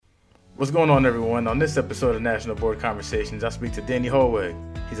What's going on, everyone? On this episode of National Board Conversations, I speak to Danny Holweg.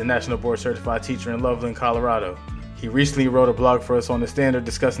 He's a National Board Certified teacher in Loveland, Colorado. He recently wrote a blog for us on the Standard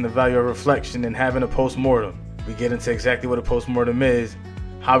discussing the value of reflection and having a postmortem. We get into exactly what a postmortem is,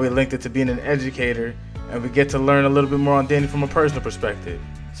 how we linked it to being an educator, and we get to learn a little bit more on Danny from a personal perspective.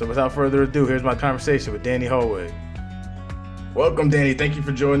 So without further ado, here's my conversation with Danny Holweg. Welcome, Danny. Thank you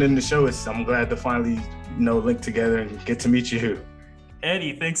for joining the show. I'm glad to finally, link together and get to meet you.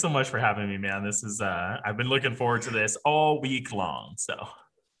 Eddie, thanks so much for having me, man. This is I've been looking forward to this all week long. So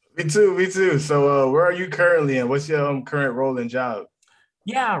me too. So where are you currently and what's your current role and job?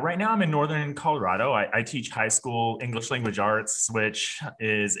 Yeah, right now I'm in Northern Colorado. I teach high school English language arts, which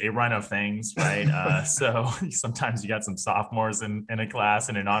is a run of things, right? So sometimes you got some sophomores in a class,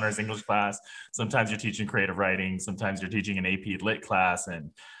 in an honors English class. Sometimes you're teaching creative writing. Sometimes you're teaching an AP Lit class. And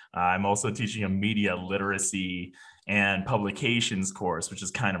I'm also teaching a media literacy and publications course, which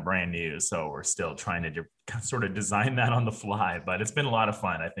is kind of brand new. So we're still trying to sort of design that on the fly, but it's been a lot of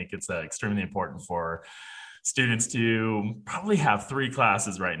fun. I think it's extremely important for students to probably have 3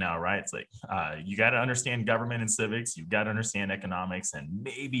 classes right now, right? It's like, you got to understand government and civics, you've got to understand economics, and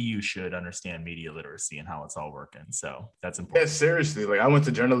maybe you should understand media literacy and how it's all working. So that's important. Yeah, seriously. Like I went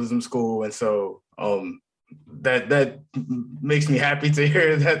to journalism school. And so, that makes me happy to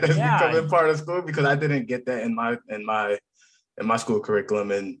hear that that's becoming part of school, because I didn't get that in my school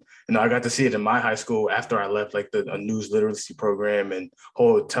curriculum. And I got to see it in my high school after I left, like a news literacy program and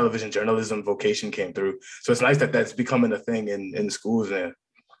whole television journalism vocation came through. So it's nice that that's becoming a thing in schools now.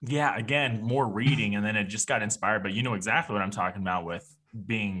 Yeah, again, more reading, and then it just got inspired. But you know exactly what I'm talking about with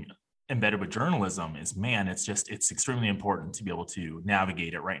being embedded with journalism is, man, it's extremely important to be able to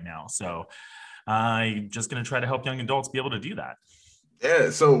navigate it right now. So I'm just going to try to help young adults be able to do that.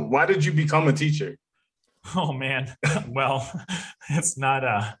 Yeah. So why did you become a teacher? Oh, man. Well, it's not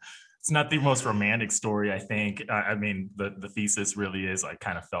the most romantic story, I think. I mean, the thesis really is, I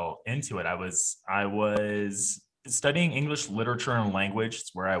kind of fell into it. I was studying English literature and language.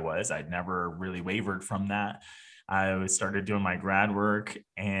 It's where I was. I'd never really wavered from that. I started doing my grad work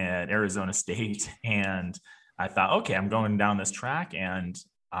at Arizona State, and I thought, okay, I'm going down this track, and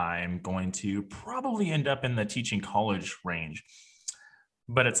I'm going to probably end up in the teaching college range.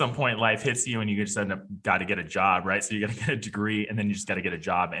 But at some point, life hits you and you just end up got to get a job, right? So you got to get a degree and then you just got to get a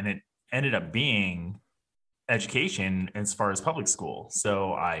job. And it ended up being education as far as public school.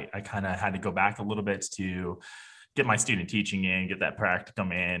 So I kind of had to go back a little bit to get my student teaching in, get that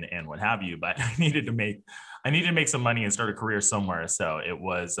practicum in and what have you. But I needed to make some money and start a career somewhere. So it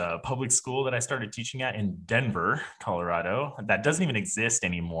was a public school that I started teaching at in Denver, Colorado. That doesn't even exist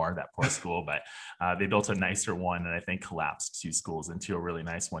anymore, that poor school, but they built a nicer one and I think collapsed 2 schools into a really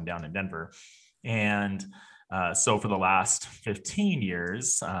nice one down in Denver. And so for the last 15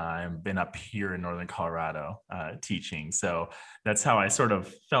 years, I've been up here in Northern Colorado teaching. So that's how I sort of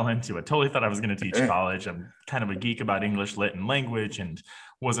fell into it. Totally thought I was going to teach college. I'm kind of a geek about English lit and language and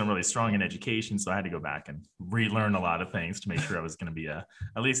wasn't really strong in education. So I had to go back and relearn a lot of things to make sure I was going to be at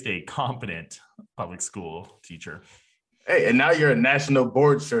least a competent public school teacher. Hey, and now you're a National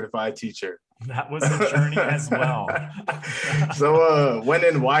Board Certified teacher. That was a journey as well. So when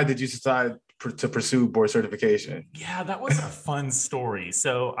and why did you decide to pursue board certification? Yeah, that was a fun story.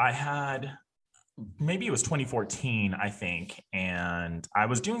 So I had, maybe it was 2014, I think, and I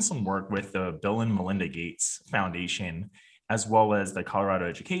was doing some work with the Bill and Melinda Gates Foundation, as well as the Colorado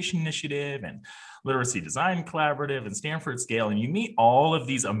Education Initiative and Literacy Design Collaborative and Stanford Scale. And you meet all of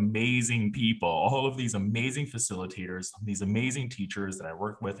these amazing people, all of these amazing facilitators, these amazing teachers that I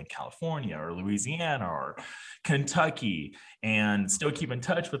work with in California or Louisiana or Kentucky, and still keep in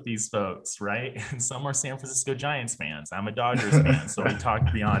touch with these folks, right? And some are San Francisco Giants fans. I'm a Dodgers fan, so we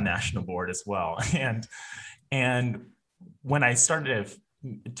talked beyond National Board as well. And when I started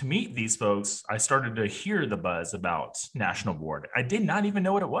to meet these folks, I started to hear the buzz about National Board. I did not even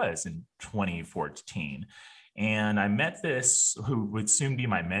know what it was in 2014. And I met this, who would soon be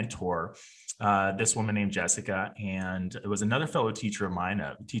my mentor, this woman named Jessica. And it was another fellow teacher of mine,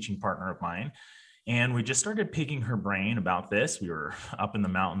 a teaching partner of mine. And we just started picking her brain about this. We were up in the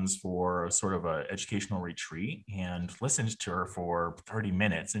mountains for sort of an educational retreat and listened to her for 30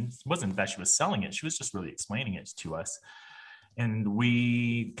 minutes. And it wasn't that she was selling it. She was just really explaining it to us. And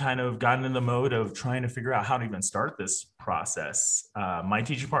we kind of got into the mode of trying to figure out how to even start this process. My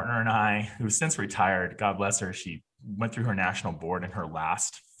teaching partner and I, who's since retired, God bless her, she went through her National Board in her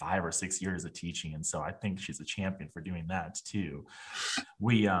last 5 or 6 years of teaching. And so I think she's a champion for doing that too.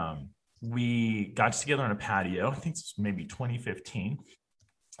 We got together on a patio, I think it was maybe 2014,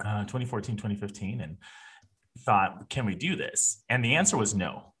 2015, and thought, can we do this? And the answer was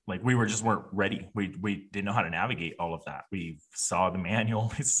no. like we weren't ready. We didn't know how to navigate all of that. We saw the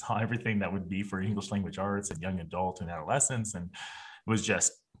manual, we saw everything that would be for English language arts and young adult and adolescents, and it was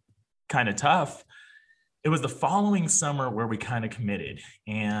just kind of tough. It was the following summer where we kind of committed,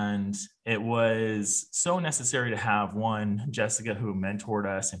 and it was so necessary to have one, Jessica, who mentored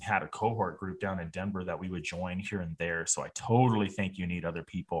us and had a cohort group down in Denver that we would join here and there. So I totally think you need other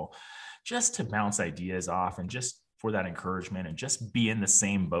people just to bounce ideas off and just for that encouragement and just be in the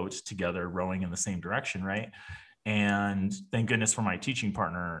same boat together, rowing in the same direction, right? And thank goodness for my teaching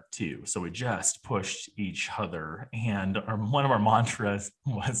partner too. So we just pushed each other, and one of our mantras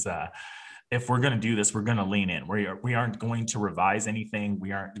was, if we're going to do this, we're going to lean in. We aren't going to revise anything.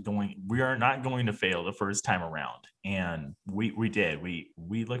 We are not going to fail the first time around. And we did. We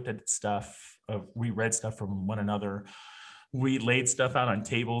looked at stuff. We read stuff from one another. We laid stuff out on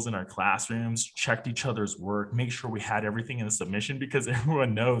tables in our classrooms, checked each other's work, make sure we had everything in the submission, because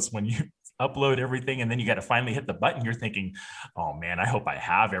everyone knows when you upload everything and then you got to finally hit the button, you're thinking, oh man, I hope I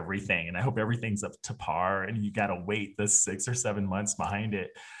have everything and I hope everything's up to par, and you got to wait the 6 or 7 months behind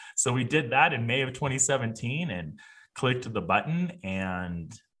it. So we did that in May of 2017 and clicked the button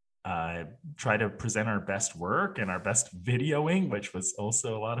and try to present our best work and our best videoing, which was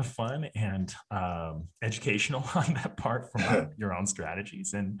also a lot of fun and educational on that part from your own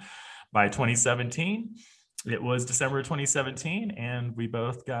strategies. And by 2017, it was December 2017, and we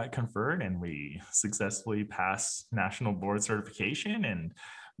both got conferred and we successfully passed national board certification and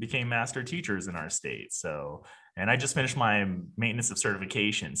became master teachers in our state. So, and I just finished my maintenance of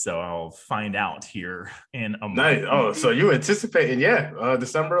certification, so I'll find out here in a month. Nice. Oh, so you anticipating,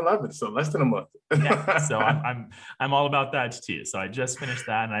 December 11th, so less than a month. Yeah, so I'm all about that too. So I just finished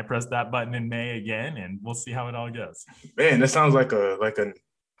that, and I pressed that button in May again, and we'll see how it all goes. Man, that sounds like a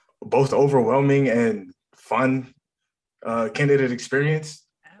both overwhelming and fun candidate experience.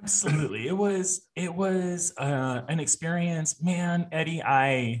 Absolutely, it was an experience, man.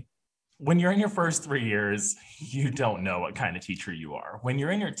 Eddie, when you're in your first 3 years, you don't know what kind of teacher you are. When you're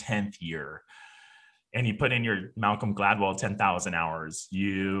in your 10th year and you put in your Malcolm Gladwell 10,000 hours,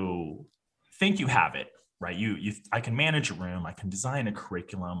 you think you have it, right? I can manage a room, I can design a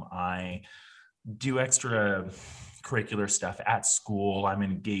curriculum, I do extra curricular stuff at school, I'm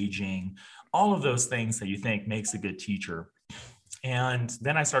engaging, all of those things that you think makes a good teacher. And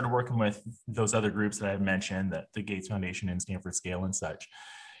then I started working with those other groups that I've mentioned, the Gates Foundation and Stanford Scale and such.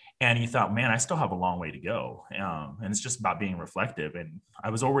 And you thought, man, I still have a long way to go. And it's just about being reflective. And I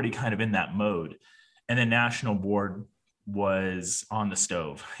was already kind of in that mode. And then National Board was on the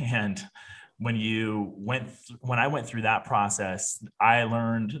stove. And when I went through that process, I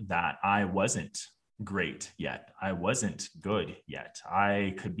learned that I wasn't great yet. I wasn't good yet.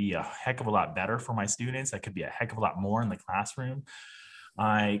 I could be a heck of a lot better for my students. I could be a heck of a lot more in the classroom.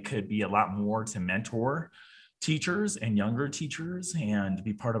 I could be a lot more to mentor teachers and younger teachers and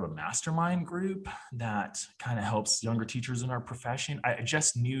be part of a mastermind group that kind of helps younger teachers in our profession. I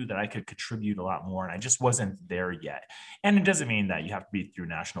just knew that I could contribute a lot more, and I just wasn't there yet. And it doesn't mean that you have to be through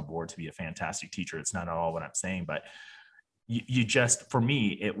National Board to be a fantastic teacher. It's not at all what I'm saying, but you just, for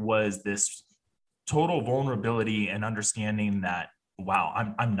me, it was this total vulnerability and understanding that,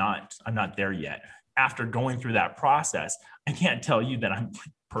 wow, I'm not there yet. After going through that process, I can't tell you that I'm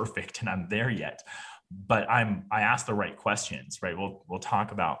perfect and I'm there yet, but I asked the right questions, right? We'll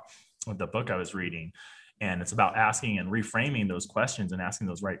talk about the book I was reading, and it's about asking and reframing those questions and asking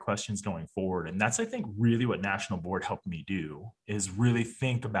those right questions going forward. And that's, I think, really what National Board helped me do, is really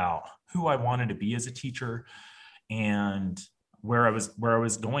think about who I wanted to be as a teacher and where I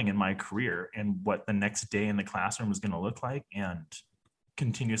was going in my career and what the next day in the classroom was going to look like, and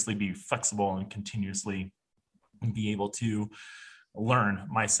continuously be flexible and continuously be able to learn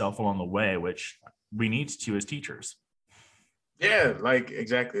myself along the way, which we need to as teachers. Yeah, like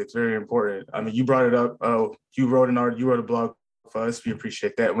exactly. It's very important. I mean, you brought it up. You wrote a blog for us. We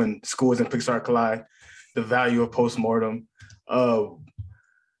appreciate that. When Schools and Pixar Collide, the value of postmortem.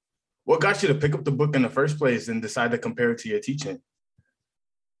 What got you to pick up the book in the first place and decide to compare it to your teaching?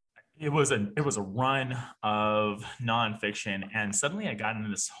 It was a run of nonfiction, and suddenly I got into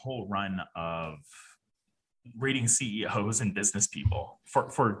this whole run of reading CEOs and business people.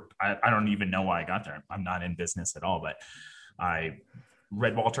 I don't even know why I got there. I'm not in business at all, but I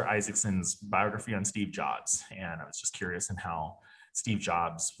read Walter Isaacson's biography on Steve Jobs, and I was just curious in how Steve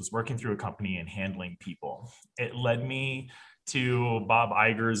Jobs was working through a company and handling people. It led me to Bob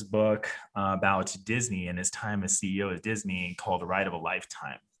Iger's book about Disney and his time as CEO of Disney, called A Ride of a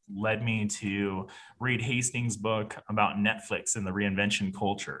Lifetime. Led me to Reed Hastings' book about Netflix and the reinvention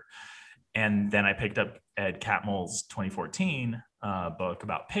culture. And then I picked up Ed Catmull's 2014 book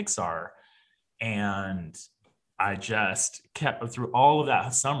about Pixar. And I just kept, through all of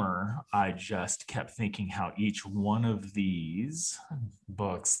that summer, I just kept thinking how each one of these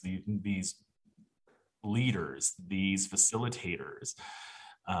books, these leaders, these facilitators,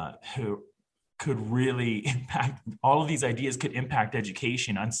 who could really impact, all of these ideas could impact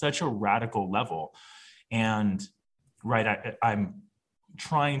education on such a radical level. And I'm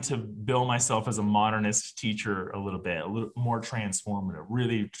trying to bill myself as a modernist teacher a little more transformative,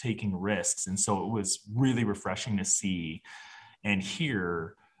 really taking risks. And so it was really refreshing to see and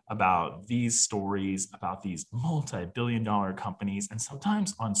hear about these stories, about these multi-billion-dollar companies, and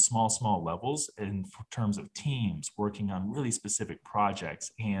sometimes on small levels in terms of teams working on really specific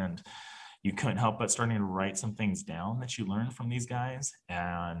projects. And you couldn't help but starting to write some things down that you learned from these guys.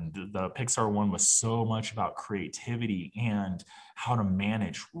 And the Pixar one was so much about creativity and how to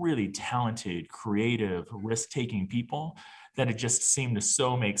manage really talented, creative, risk-taking people, that it just seemed to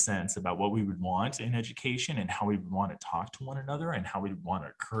so make sense about what we would want in education and how we would want to talk to one another and how we would want to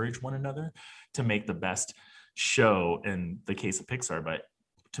encourage one another to make the best show in the case of Pixar, but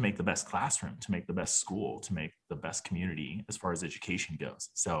to make the best classroom, to make the best school, to make the best community as far as education goes.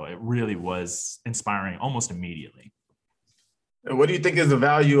 So it really was inspiring almost immediately. And what do you think is the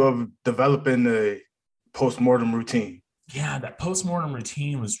value of developing a postmortem routine? Yeah, that postmortem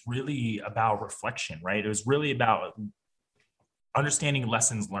routine was really about reflection, right? It was really about understanding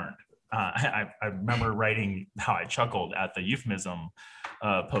lessons learned. I remember writing how I chuckled at the euphemism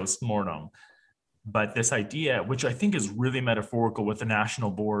postmortem. But this idea, which I think is really metaphorical with the national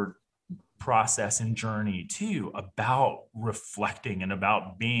board process and journey too, about reflecting and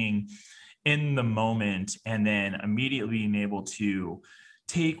about being in the moment and then immediately being able to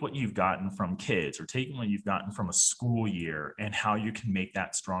take what you've gotten from kids or taking what you've gotten from a school year and how you can make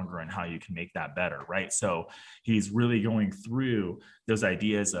that stronger and how you can make that better, right? So he's really going through those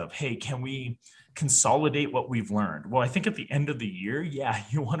ideas of, hey, can we consolidate what we've learned? Well, I think at the end of the year, yeah,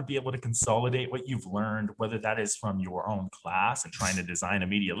 you want to be able to consolidate what you've learned, whether that is from your own class and trying to design a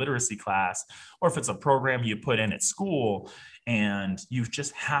media literacy class, or if it's a program you put in at school, and you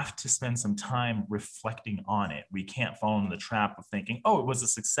just have to spend some time reflecting on it. We can't fall in the trap of thinking, oh, it was a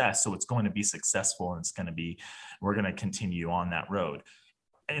success, so it's going to be successful and we're going to continue on that road.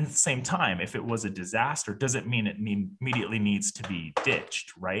 And at the same time, if it was a disaster, doesn't mean it immediately needs to be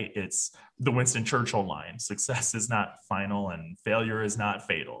ditched, right? It's the Winston Churchill line: success is not final and failure is not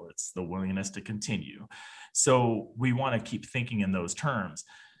fatal. It's the willingness to continue. So we want to keep thinking in those terms.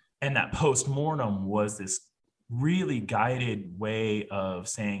 And that postmortem was this really guided way of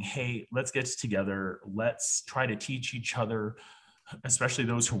saying, hey, let's get together. Let's try to teach each other, especially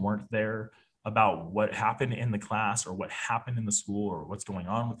those who weren't there, about what happened in the class or what happened in the school or what's going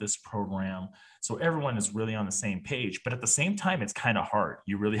on with this program. So everyone is really on the same page. But at the same time, it's kind of hard.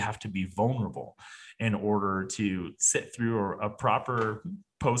 You really have to be vulnerable in order to sit through a proper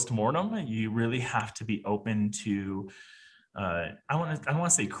postmortem. You really have to be open to, I don't want to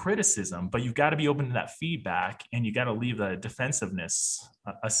say criticism, but you've got to be open to that feedback, and you got to leave the defensiveness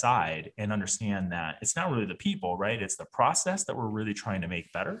aside and understand that it's not really the people, right? It's the process that we're really trying to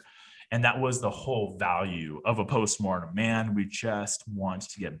make better. And that was the whole value of a postmortem. Man, we just want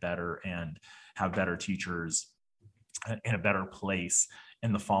to get better and have better teachers in a better place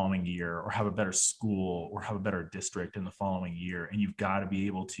in the following year, or have a better school, or have a better district in the following year. And you've got to be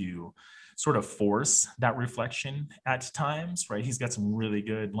able to sort of force that reflection at times, right? He's got some really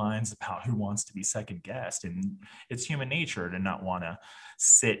good lines about who wants to be second guessed. And it's human nature to not want to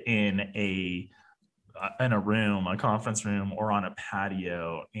sit in a room, a conference room, or on a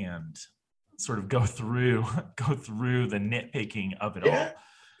patio and sort of go through the nitpicking of it all.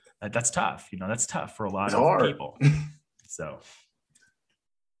 That's tough. That's tough for a lot of people. So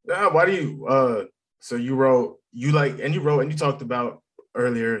why do you so you wrote and you talked about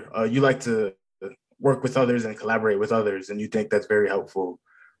earlier, you like to work with others and collaborate with others, and you think that's very helpful.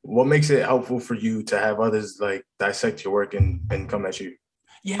 What makes it helpful for you to have others like dissect your work and come at you?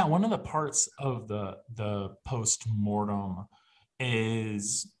 Yeah, one of the parts of the post-mortem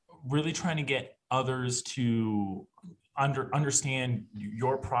is really trying to get others to understand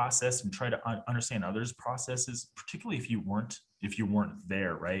your process and try to understand others' processes, particularly if you weren't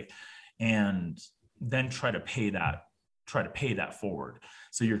there, right? And then try to pay that forward.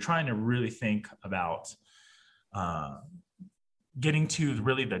 So you're trying to really think about getting to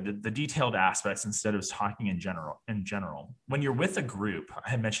really the detailed aspects instead of talking in general. When you're with a group, I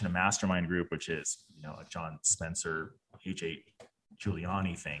had mentioned a mastermind group, which is, a John Spencer, H.8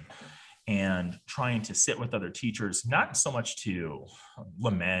 Giuliani thing, and trying to sit with other teachers, not so much to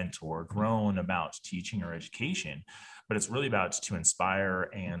lament or groan about teaching or education, but it's really about to inspire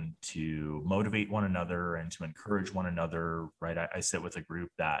and to motivate one another and to encourage one another, right? I sit with a group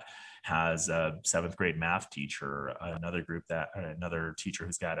that has a 7th grade math teacher, another teacher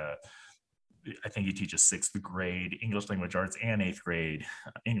who's got I think he teaches 6th grade English language arts and 8th grade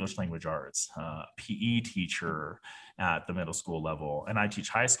English language arts, PE teacher at the middle school level, and I teach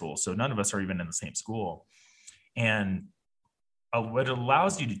high school. So none of us are even in the same school. And what it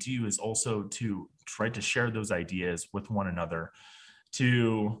allows you to do is also to try to share those ideas with one another,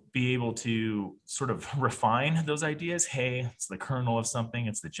 to be able to sort of refine those ideas. Hey, it's the kernel of something,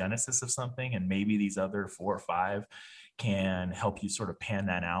 it's the genesis of something, and maybe these other 4 or 5 can help you sort of pan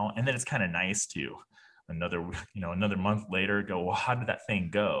that out. And then it's kind of nice to another month later go, well, how did that thing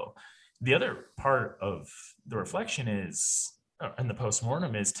go? The other part of the reflection is, and the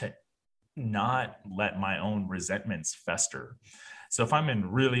postmortem, is to not let my own resentments fester. So if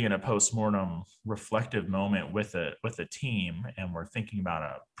I'm really in a postmortem reflective moment with a team, and we're thinking about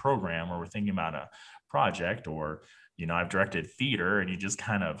a program, or we're thinking about a project, or I've directed theater, and you just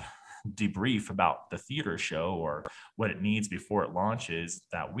kind of debrief about the theater show or what it needs before it launches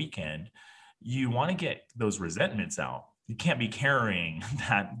that weekend, you want to get those resentments out. You can't be carrying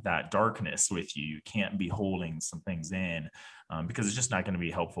that darkness with you. You can't be holding some things in, because it's just not going to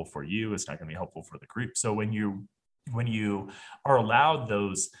be helpful for you. It's not going to be helpful for the group. So when you are allowed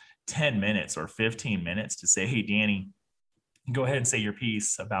those 10 minutes or 15 minutes to say, hey, Danny, go ahead and say your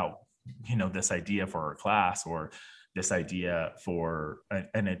piece about this idea for our class, or this idea for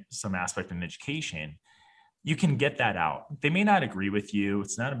some aspect in education, you can get that out. They may not agree with you.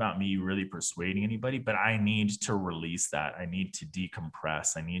 It's not about me really persuading anybody, but I need to release that. I need to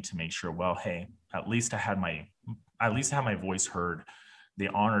decompress. I need to make sure, well, hey, at least I had my voice heard. They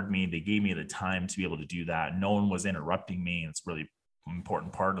honored me. They gave me the time to be able to do that. No one was interrupting me. It's really an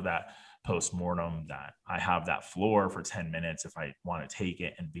important part of that postmortem, that I have that floor for 10 minutes if I want to take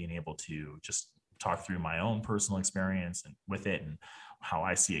it, and being able to just talk through my own personal experience and with it, and how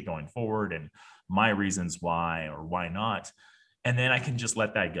I see it going forward, and my reasons why or why not. And then I can just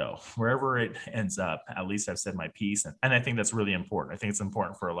let that go wherever it ends up. At least I've said my piece. And I think that's really important. I think it's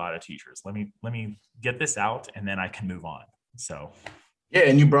important for a lot of teachers. Let me get this out, and then I can move on. So. Yeah.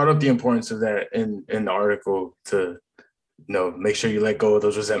 And you brought up the importance of that in the article, to, make sure you let go of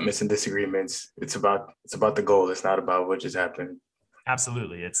those resentments and disagreements. It's about the goal. It's not about what just happened.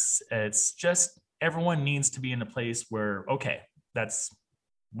 Absolutely. It's just, everyone needs to be in a place where, okay,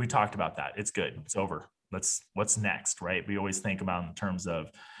 we talked about that. It's good. It's over. What's next, right? We always think about in terms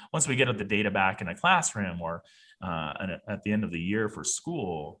of, once we get the data back in a classroom, or at the end of the year for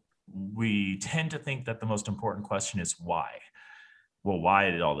school, we tend to think that the most important question is why. Well, why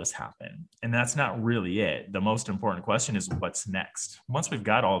did all this happen? And that's not really it. The most important question is what's next. Once we've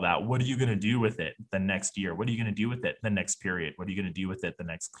got all that, what are you going to do with it the next year? What are you going to do with it the next period? What are you going to do with it the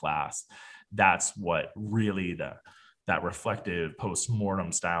next class? That's what really that reflective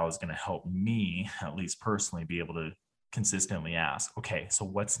post-mortem style is going to help me, at least personally, be able to consistently ask, okay, so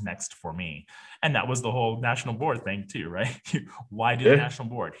what's next for me? And that was the whole national board thing too, right? Why do the national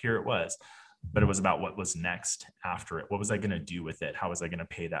board? Here it was. But it was about what was next after it. What was I going to do with it? How was I going to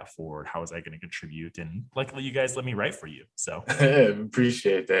pay that forward? How was I going to contribute? And luckily, you guys let me write for you. So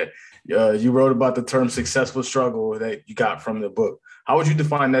appreciate that. You wrote about the term successful struggle that you got from the book. How would you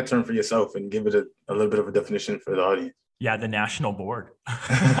define that term for yourself, and give it a little bit of a definition for the audience? Yeah, the national board.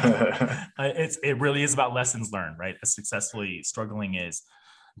 It really is about lessons learned, right? As successfully struggling is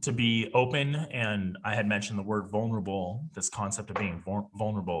to be open. And I had mentioned the word vulnerable, this concept of being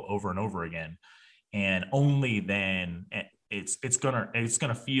vulnerable over and over again. And only then it's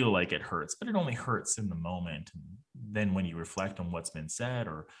gonna feel like it hurts, but it only hurts in the moment. And then when you reflect on what's been said,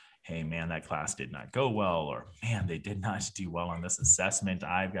 or, hey man, that class did not go well, or man, they did not do well on this assessment,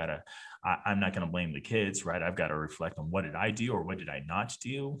 I'm not going to blame the kids, right? I've got to reflect on, what did I do, or what did I not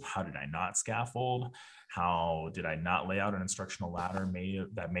do? How did I not scaffold? How did I not lay out an instructional ladder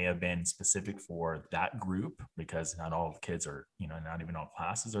that may have been specific for that group, because not all kids are, not even all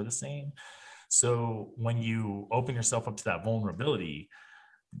classes are the same. So when you open yourself up to that vulnerability,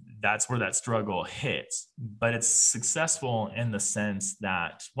 that's where that struggle hits. But it's successful in the sense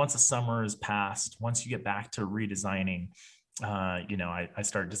that once the summer is past, once you get back to redesigning, I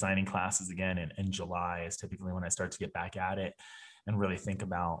start designing classes again in July is typically when I start to get back at it and really think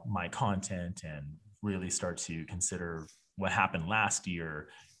about my content, and really start to consider what happened last year,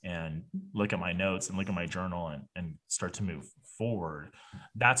 and look at my notes and look at my journal, and start to move forward.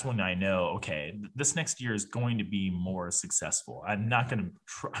 That's when I know, okay, this next year is going to be more successful. I'm not going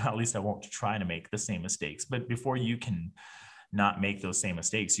to at least I won't try to make the same mistakes. But before you can not make those same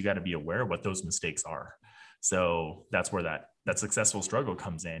mistakes, you got to be aware of what those mistakes are. So that's where that successful struggle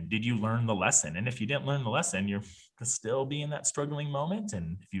comes in. Did you learn the lesson? And if you didn't learn the lesson, you're still be in that struggling moment.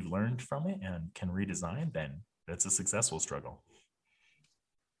 And if you've learned from it and can redesign, then that's a successful struggle.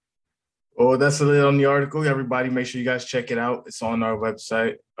 Well, that's a little on the article. Everybody, make sure you guys check it out. It's on our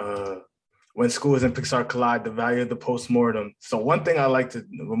website. When Schools and Pixar Collide, the value of the postmortem. So one thing I like to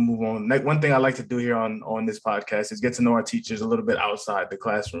move on. One thing I like to do here on this podcast is get to know our teachers a little bit outside the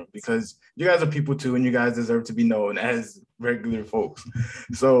classroom, because you guys are people too, and you guys deserve to be known as regular folks.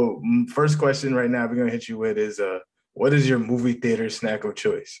 So first question right now we're going to hit you with is, what is your movie theater snack of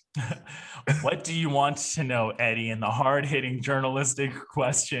choice? What do you want to know, Eddie? And the hard-hitting journalistic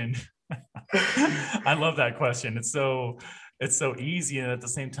question. I love that question. It's so easy, and at the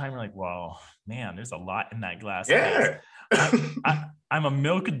same time, you're like, "Well, man, there's a lot in that glass." Yeah, I'm a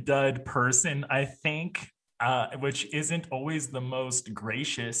milk dud person, I think, which isn't always the most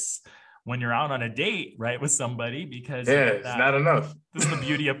gracious when you're out on a date, right, with somebody, because it's not enough. This is the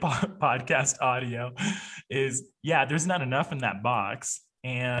beauty of podcast audio, is there's not enough in that box,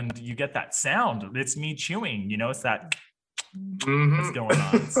 and you get that sound. It's me chewing, it's that. What's going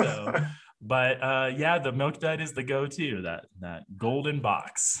on? So, but the milk dud is the go-to, that golden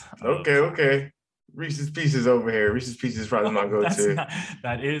box. Okay. Reese's Pieces over here. Reese's Pieces is probably my go-to.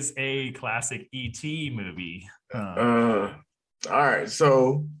 That is a classic E.T. movie. All right.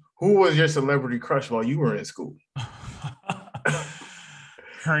 So, who was your celebrity crush while you were in school?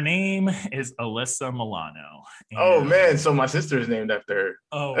 Her name is Alyssa Milano. Oh man, so my sister is named after her.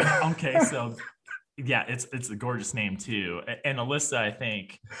 Oh, okay. So. Yeah, it's a gorgeous name too. And Alyssa, I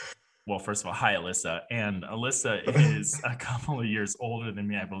think, well, first of all, hi, Alyssa. And Alyssa is a couple of years older than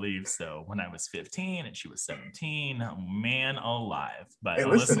me, I believe. So when I was 15 and she was 17, man alive. But hey,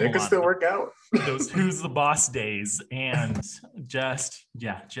 listen, it could still work out. Those Who's the Boss days, and just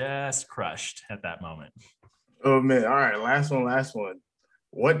crushed at that moment. Oh man. All right, last one.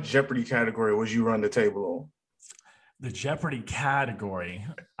 What Jeopardy category would you run the table on? The Jeopardy category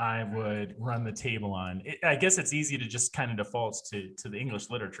I would run the table on. I guess it's easy to just kind of default to the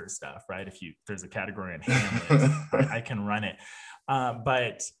English literature stuff, right? If there's a category in Hamlet, I can run it.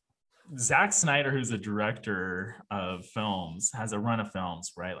 But Zack Snyder, who's a director of films, has a run of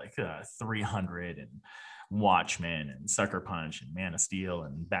films, right? Like 300 and Watchmen and Sucker Punch and Man of Steel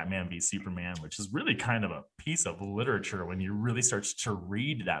and Batman v Superman, which is really kind of a piece of literature when you really start to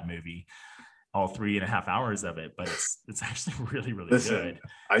read that movie. All 3.5 hours of it, but it's actually really, really good.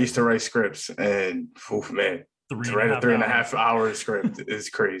 I used to write scripts, and to write a 3.5 hour script is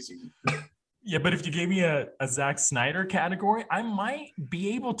crazy. Yeah, but if you gave me a Zack Snyder category, I might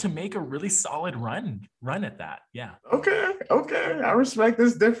be able to make a really solid run at that. Yeah. Okay. I respect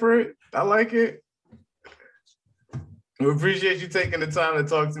this different. I like it. We appreciate you taking the time to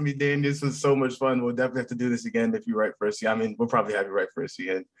talk to me, Dan. This was so much fun. We'll definitely have to do this again if you write for us. I mean, we'll probably have you write for us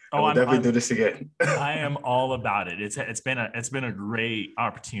again. We'll definitely do this again. I am all about it. It's been a great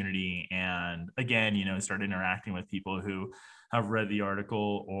opportunity, and again, start interacting with people who have read the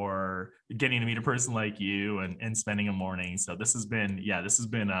article or getting to meet a person like you and spending a morning. So this has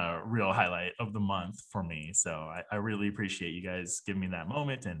been a real highlight of the month for me. So I really appreciate you guys giving me that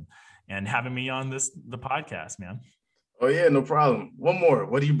moment and having me on the podcast, man. Oh yeah, no problem. One more.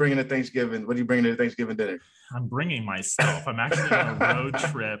 What are you bringing to Thanksgiving? What are you bringing to Thanksgiving dinner? I'm bringing myself. I'm actually on a road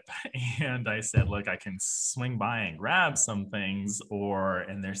trip, and I said, look, I can swing by and grab some things,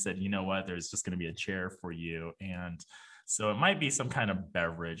 and they said, you know what? There's just going to be a chair for you, and so it might be some kind of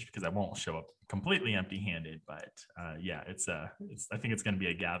beverage because I won't show up completely empty-handed. But I think it's going to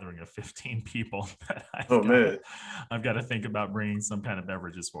be a gathering of 15 people that I've got to think about bringing some kind of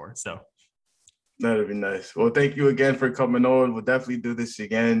beverages for. So. That'd be nice. Well, thank you again for coming on. We'll definitely do this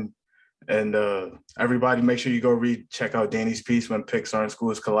again. And everybody, make sure you check out Danny's piece, When Pixar and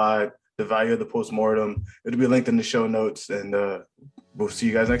Schools Collide, the value of the postmortem. It'll be linked in the show notes, and we'll see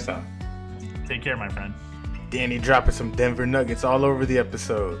you guys next time. Take care, my friend. Danny dropping some Denver nuggets all over the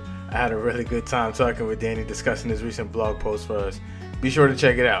episode. I had a really good time talking with Danny, discussing his recent blog post for us. Be sure to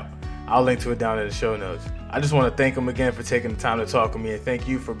check it out. I'll link to it down in the show notes. I just want to thank him again for taking the time to talk with me, and thank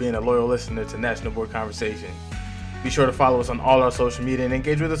you for being a loyal listener to National Board Conversation. Be sure to follow us on all our social media and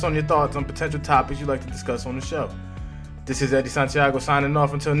engage with us on your thoughts on potential topics you'd like to discuss on the show. This is Eddie Santiago signing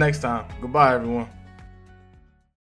off until next time. Goodbye, everyone.